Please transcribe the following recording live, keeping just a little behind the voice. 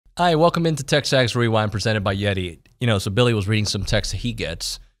Hi, welcome into TexAgs Rewind presented by Yeti. You know, so Billy was reading some texts that he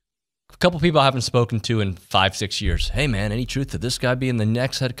gets. A couple people I haven't spoken to in 5-6 years. Hey, man, any truth to this guy being the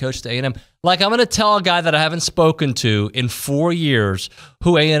next head coach to A&M? Like, I'm going to tell a guy that I haven't spoken to in 4 years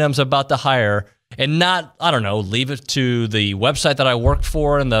who A&M's about to hire and not, I don't know, leave it to the website that I worked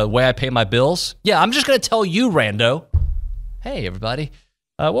for and the way I pay my bills. Yeah, I'm just going to tell you, rando. Hey, everybody.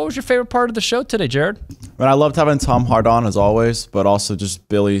 What was your favorite part of the show today, Jared? But I loved having Tom Hart on, as always, but also just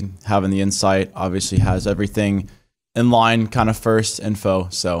Billy having the insight. Obviously has everything in line, kind of first info.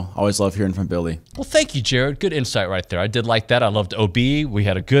 So I always love hearing from Billy. Well, thank you, Jared. Good insight right there. I did like that. I loved OB. We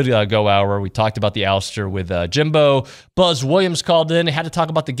had a good go hour. We talked about the ouster with Jimbo. Buzz Williams called in. He had to talk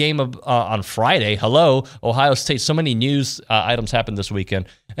about the game on Friday. Hello, Ohio State. So many news items happened this weekend.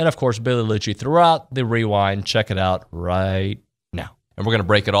 And, of course, Billy Liucci throughout the rewind. Check it out right now. And we're going to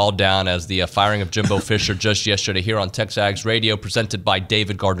break it all down as the firing of Jimbo Fisher just yesterday here on TexAgs Radio, presented by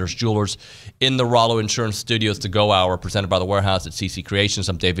David Gardner's Jewelers in the Rollo Insurance Studios. The Go Hour, presented by The Warehouse at CC Creations.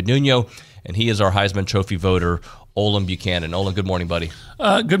 I'm David Nuno, and he is our Heisman Trophy voter, Olin Buchanan. Olin, good morning, buddy.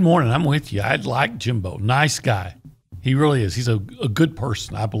 Good morning. I'm with you. I like Jimbo. Nice guy. He really is. He's a good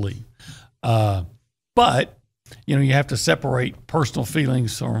person, I believe. But, you know, you have to separate personal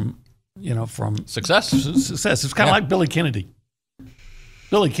feelings from Success. Success. It's kind of like Billy Kennedy.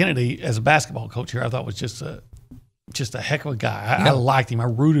 Billy Kennedy, as a basketball coach here, I thought was just a heck of a guy. I liked him. I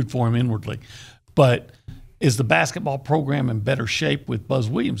rooted for him inwardly. But is the basketball program in better shape with Buzz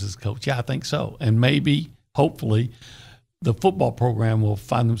Williams as coach? Yeah, I think so. And maybe, hopefully, the football program will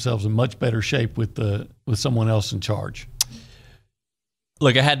find themselves in much better shape with someone else in charge.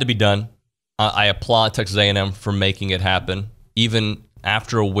 Look, it had to be done. I applaud Texas A&M for making it happen. Even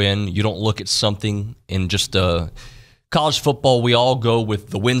after a win, you don't look at something in just college football, we all go with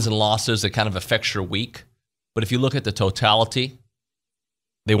the wins and losses that kind of affects your week. But if you look at the totality,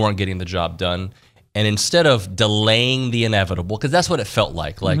 they weren't getting the job done. And instead of delaying the inevitable, because that's what it felt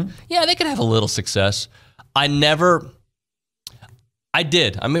like, yeah, they could have a little success. I mean, let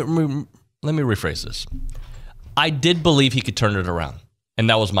me rephrase this. I did believe he could turn it around, and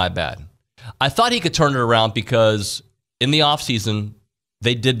that was my bad. I thought he could turn it around because in the offseason,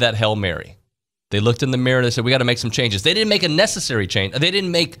 they did that Hail Mary. They looked in the mirror and they said, we got to make some changes. They didn't make a necessary change. They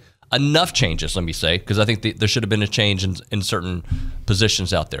didn't make enough changes, let me say, because I think there should have been a change in certain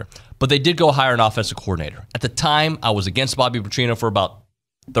positions out there. But they did go hire an offensive coordinator. At the time, I was against Bobby Petrino for about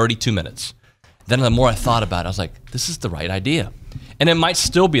 32 minutes. Then the more I thought about it, I was like, this is the right idea. And it might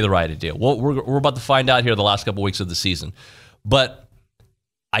still be the right idea. Well, we're about to find out here the last couple weeks of the season. But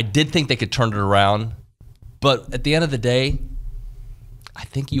I did think they could turn it around. But at the end of the day, I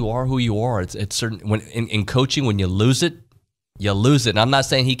think you are who you are. It's certain when in coaching, when you lose it, you lose it. And I'm not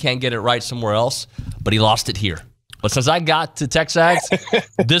saying he can't get it right somewhere else, but he lost it here. But since I got to TexAgs,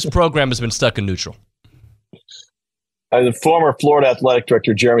 this program has been stuck in neutral. The former Florida athletic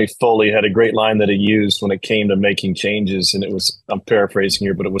director, Jeremy Foley, had a great line that he used when it came to making changes. And it was, I'm paraphrasing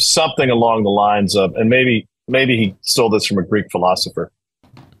here, but it was something along the lines of, and maybe he stole this from a Greek philosopher,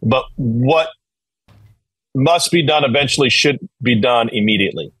 but what must be done eventually should be done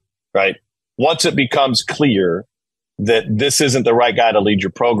immediately, right? Once it becomes clear that this isn't the right guy to lead your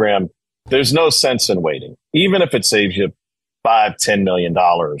program, there's no sense in waiting, even if it saves you $5-10 million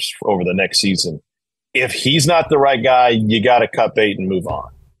over the next season. If he's not the right guy, you got to cut bait and move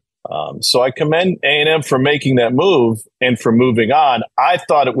on. So I commend A&M for making that move and for moving on. I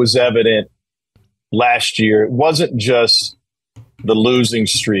thought it was evident last year. It wasn't just the losing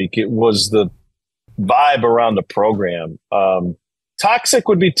streak. It was the vibe around the program. Toxic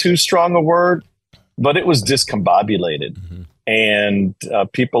would be too strong a word, but it was discombobulated. Mm-hmm. And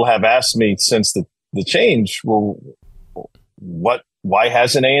people have asked me since the change, well, why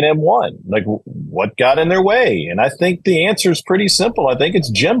hasn't A&M won? Like, what got in their way? And I think the answer is pretty simple. I think it's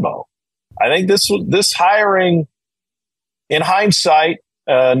Jimbo. I think this hiring, in hindsight,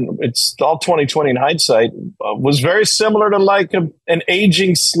 it's all 2020 in hindsight, was very similar to like an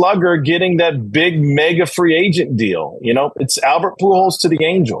aging slugger getting that big mega free agent deal. You know, it's Albert Pujols to the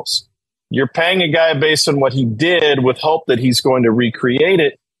Angels. You're paying a guy based on what he did with hope that he's going to recreate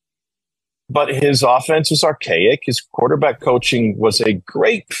it. But his offense was archaic. His quarterback coaching was a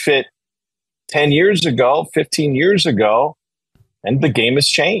great fit 10 years ago, 15 years ago, and the game has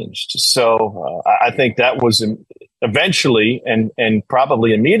changed. So I think that was eventually and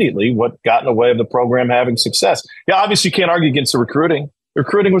probably immediately what got in the way of the program having success. Yeah, obviously you can't argue against the recruiting. The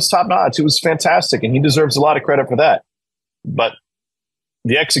recruiting was top notch. It was fantastic, and he deserves a lot of credit for that. But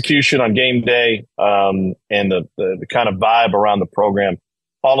the execution on game day and the kind of vibe around the program,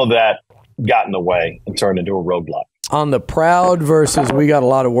 all of that got in the way and turned into a roadblock. On the proud versus we got a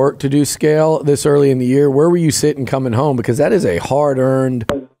lot of work to do scale this early in the year, where were you sitting coming home? Because that is a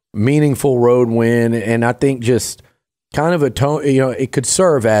hard-earned, meaningful road win, and I think just kind of a tone, it could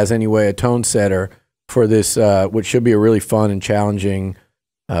serve as, anyway, a tone setter for this, which should be a really fun and challenging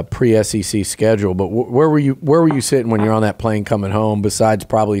pre-SEC schedule. But where were you sitting when you're on that plane coming home, besides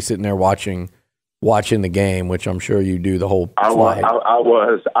probably sitting there watching the game, which I'm sure you do the whole flight?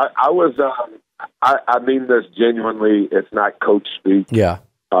 I mean this genuinely. It's not coach speak. Yeah.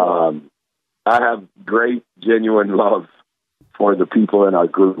 I have great, genuine love for the people in our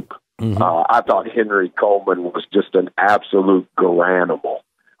group. Mm-hmm. I thought Henry Coleman was just an absolute garanimal.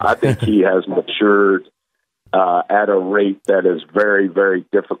 I think he has matured at a rate that is very, very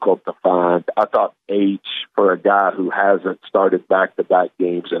difficult to find. I thought H, for a guy who hasn't started back-to-back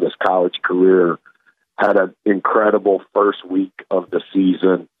games in his college career, had an incredible first week of the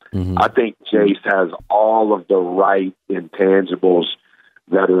season. Mm-hmm. I think Jace has all of the right intangibles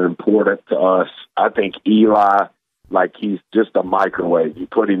that are important to us. I think Eli, like he's just a microwave. You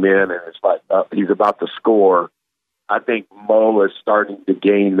put him in and it's like he's about to score. I think Mo is starting to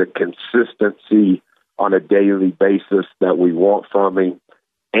gain the consistency on a daily basis that we want from him.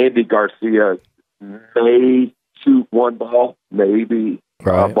 Andy Garcia may shoot one ball, maybe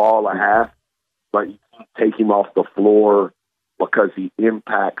a ball and a half, but you can't take him off the floor because he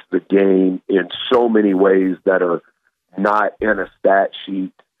impacts the game in so many ways that are not in a stat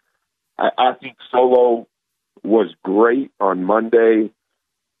sheet. I think Solo was great on Monday,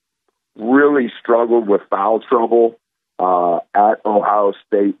 really struggled with foul trouble at Ohio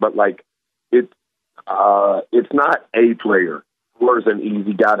State, but it's not a player. Moore's an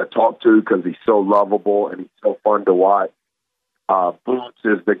easy guy to talk to because he's so lovable and he's so fun to watch. Boots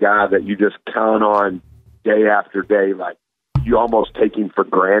is the guy that you just count on day after day. Like, you almost take him for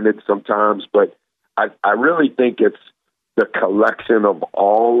granted sometimes, but I really think it's the collection of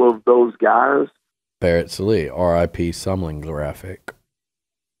all of those guys. Barrett Salee, R.I.P. Sumling graphic.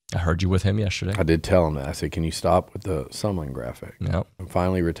 I heard you with him yesterday. I did tell him that. I said, can you stop with the Sumling graphic? No. And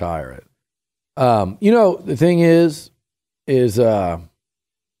finally retire it. The thing is the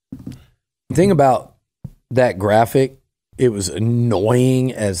thing about that graphic, it was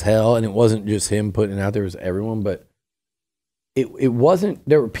annoying as hell, and it wasn't just him putting it out there, it was everyone, but it wasn't,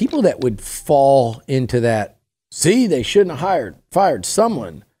 there were people that would fall into that, see, they shouldn't have fired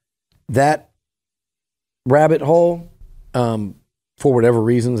someone, that rabbit hole, for whatever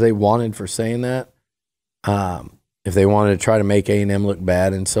reasons they wanted for saying that. If they wanted to try to make A&M look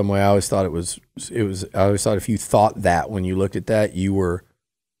bad in some way, I always thought I always thought if you thought that when you looked at that, you'd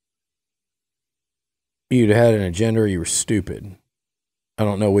had an agenda or you were stupid. I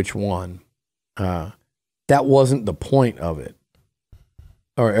don't know which one. That wasn't the point of it.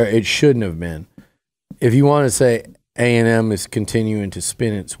 Or it shouldn't have been. If you want to say A&M is continuing to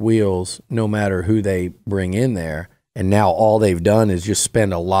spin its wheels no matter who they bring in there, and now all they've done is just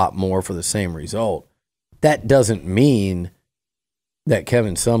spend a lot more for the same result, that doesn't mean that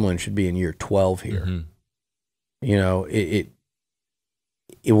Kevin Sumlin should be in year 12 here. Mm-hmm.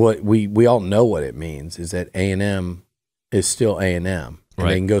 What we all know what it means is that A&M is still A&M. And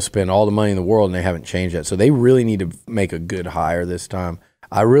they can go spend all the money in the world and they haven't changed that. So they really need to make a good hire this time.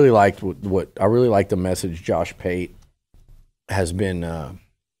 I really liked the message Josh Pate has been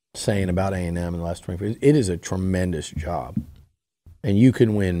saying about A&M in the last 24 years. It is a tremendous job, and you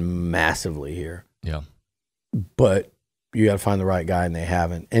can win massively here. Yeah, but you got to find the right guy, and they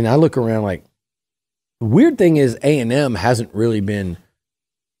haven't. And I look around like, the weird thing is A&M hasn't really been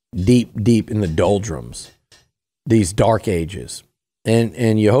deep in the doldrums, these dark ages,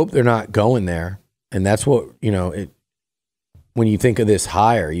 and you hope they're not going there. And that's what when you think of this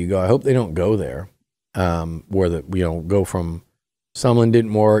hire, you go, I hope they don't go there, where go from Sumlin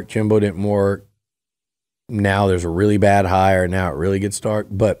didn't work, Jimbo didn't work. Now there's a really bad hire. Now it really gets dark.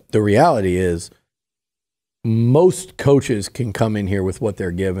 But the reality is, most coaches can come in here with what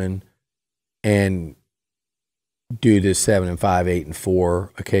they're given and do this 7-5,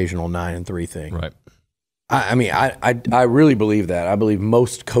 8-4, occasional 9-3 thing. Right. I really believe that. I believe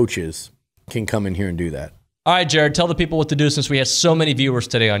most coaches can come in here and do that. All right, Jared, tell the people what to do since we have so many viewers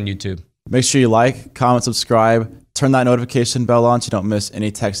today on YouTube. Make sure you like, comment, subscribe, turn that notification bell on so you don't miss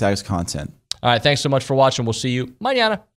any TexAgs content. All right, thanks so much for watching. We'll see you mañana.